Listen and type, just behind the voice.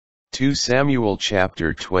2 Samuel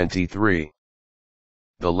chapter 23.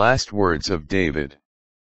 The last words of David.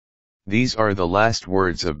 These are the last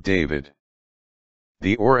words of David.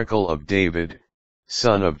 The oracle of David,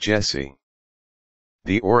 son of Jesse.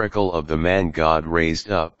 The oracle of the man God raised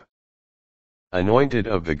up. Anointed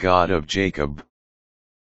of the God of Jacob.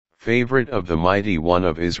 Favorite of the mighty one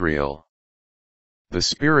of Israel. The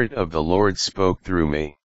Spirit of the Lord spoke through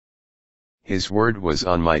me. His word was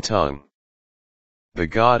on my tongue. The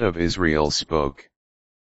God of Israel spoke.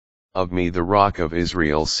 Of me the Rock of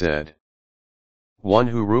Israel said. One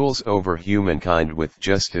who rules over humankind with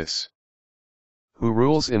justice. Who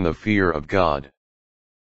rules in the fear of God.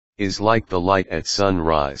 Is like the light at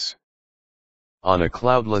sunrise. On a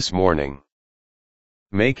cloudless morning.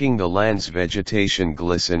 Making the land's vegetation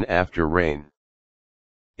glisten after rain.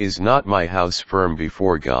 Is not my house firm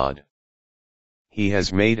before God? He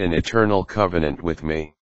has made an eternal covenant with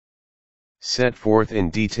me. Set forth in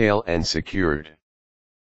detail and secured.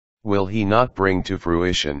 Will he not bring to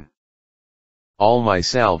fruition all my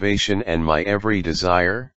salvation and my every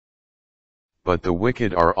desire? But the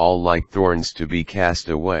wicked are all like thorns to be cast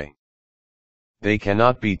away. They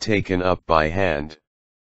cannot be taken up by hand.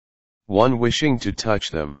 One wishing to touch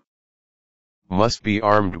them must be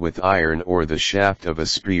armed with iron or the shaft of a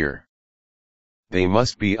spear. They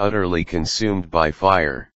must be utterly consumed by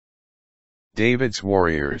fire. David's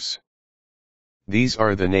warriors. These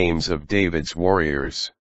are the names of David's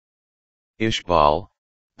warriors. Ishbaal,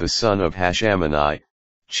 the son of Hashmoni,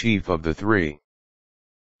 chief of the three.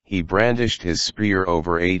 He brandished his spear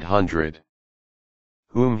over 800,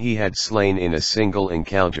 whom he had slain in a single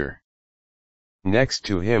encounter. Next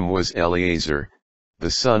to him was Eleazar,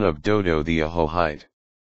 the son of Dodo the Ahohite.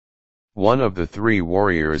 One of the three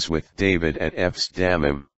warriors with David at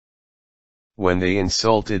Ephs-Dammim. When they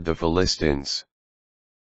insulted the Philistines,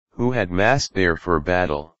 who had massed there for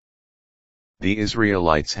battle, the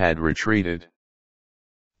Israelites had retreated.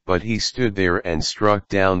 But he stood there and struck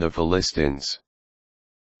down the Philistines,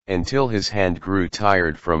 until his hand grew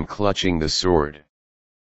tired from clutching the sword.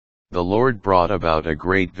 The Lord brought about a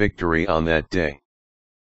great victory on that day.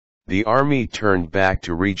 The army turned back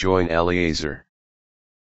to rejoin Eleazar,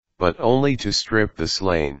 but only to strip the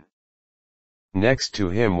slain. Next to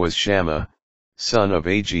him was Shammah, son of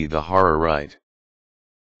Agi the Hararite.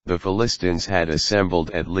 The Philistines had assembled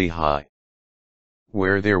at Lehi,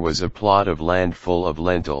 where there was a plot of land full of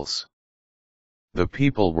lentils. The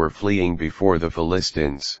people were fleeing before the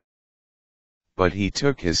Philistines. But he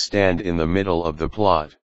took his stand in the middle of the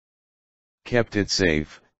plot, kept it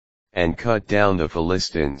safe, and cut down the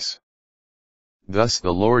Philistines. Thus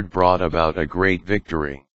the Lord brought about a great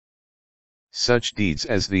victory. Such deeds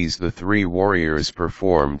as these the three warriors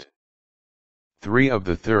performed. 3 of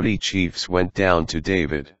the 30 chiefs went down to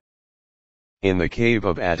David in the cave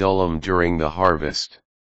of Adullam during the harvest,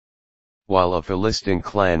 while a Philistine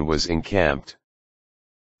clan was encamped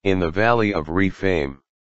in the valley of Rephaim.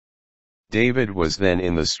 David was then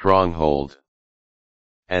in the stronghold,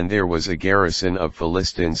 and there was a garrison of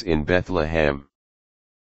Philistines in Bethlehem.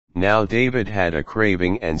 Now David had a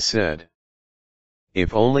craving and said,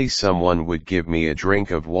 if only someone would give me a drink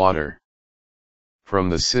of water from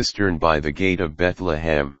the cistern by the gate of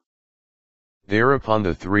Bethlehem. Thereupon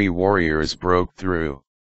the 3 warriors broke through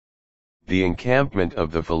the encampment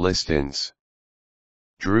of the Philistines,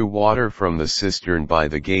 drew water from the cistern by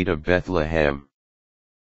the gate of Bethlehem,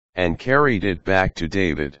 and carried it back to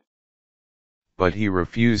David. But he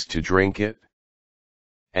refused to drink it,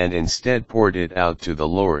 and instead poured it out to the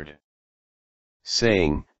Lord,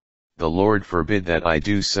 saying, the Lord forbid that I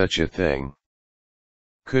do such a thing.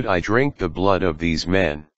 Could I drink the blood of these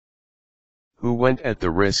men, who went at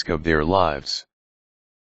the risk of their lives?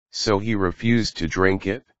 So he refused to drink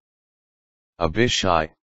it.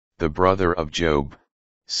 Abishai, the brother of Job,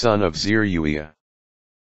 son of Zeruiah,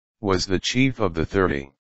 was the chief of the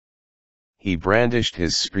 30. He brandished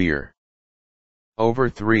his spear over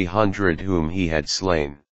 300 whom he had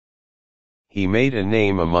slain. He made a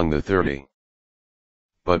name among the 30,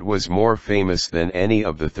 but was more famous than any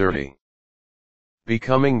of the 30,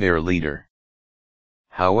 becoming their leader.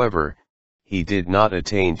 However, he did not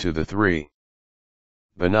attain to the 3.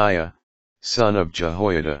 Benaiah, son of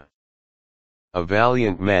Jehoiada, a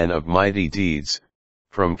valiant man of mighty deeds,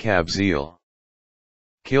 from Kabzeel,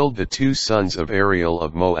 killed the 2 sons of Ariel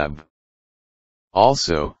of Moab.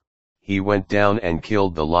 Also, he went down and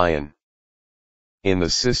killed the lion in the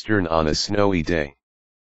cistern on a snowy day.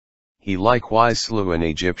 He likewise slew an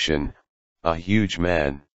Egyptian, a huge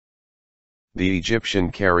man. The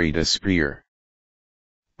Egyptian carried a spear,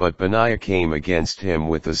 but Benaiah came against him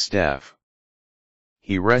with a staff.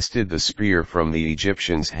 he wrested the spear from the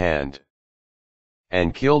Egyptian's hand,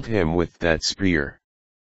 and killed him with that spear.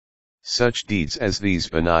 Such deeds as these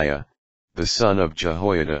Benaiah, the son of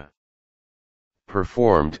Jehoiada,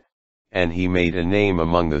 performed, and he made a name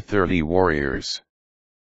among the 30 warriors,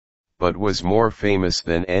 but was more famous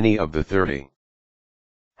than any of the 30.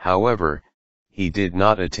 However, he did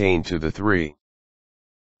not attain to the 3.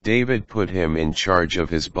 David put him in charge of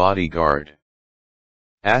his bodyguard.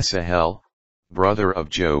 Asahel, brother of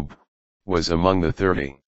Job, was among the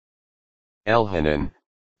 30. Elhanan,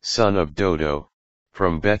 son of Dodo,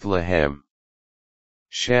 from Bethlehem.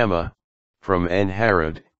 Shammah, from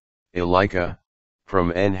En-Harod. Elika,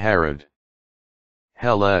 from En-Harod.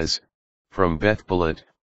 Helez, from Bethpelet.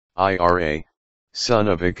 Ira, son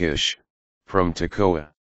of Achish, from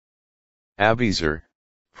Tekoa. Abiezer,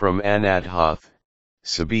 from Anathoth.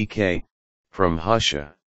 Sabekah, from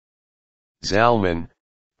Husha. Zalman,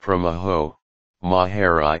 from Aho.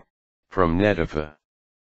 Maharai, from Netopha.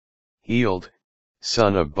 Heald,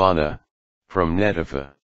 son of Bana, from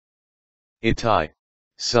Netopha. Ittai,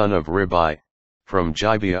 son of Ribai, from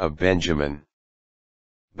Gibeah of Benjamin.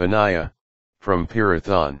 Benaiah, from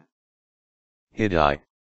Pirathon. Hiddai,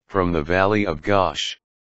 from the valley of Gosh.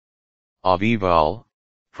 Avival,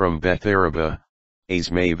 from Betharabah.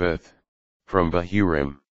 Azmaveth, from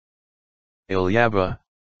Bahurim. Eliabah,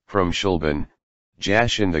 from Shulban.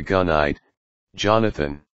 Jashin the Gunite.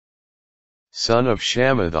 Jonathan, son of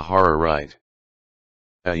Shammah the Hararite.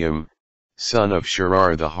 Ahim, son of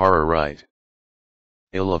Sharar the Hararite.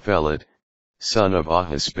 Elipheled, son of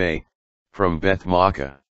Ahispeh, from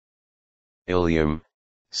Beth-Makkah. Eliam,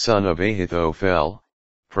 son of Ahithophel,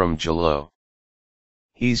 from Jalo.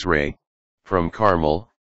 Hezrai, from Carmel.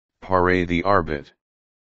 Pareh the Arbit.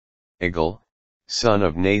 Igal, son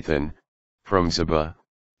of Nathan, from Zebah.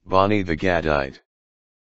 Bani the Gadite.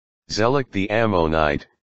 Zelek the Ammonite.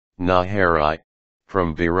 Naharai,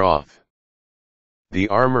 from Beeroth. The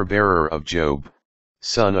armor-bearer of Job,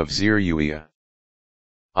 son of Zeruiah.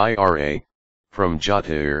 Ira, from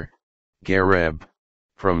Jatair. Gareb,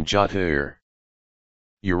 from Jatair.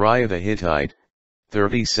 Uriah the Hittite,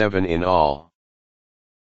 37 in all.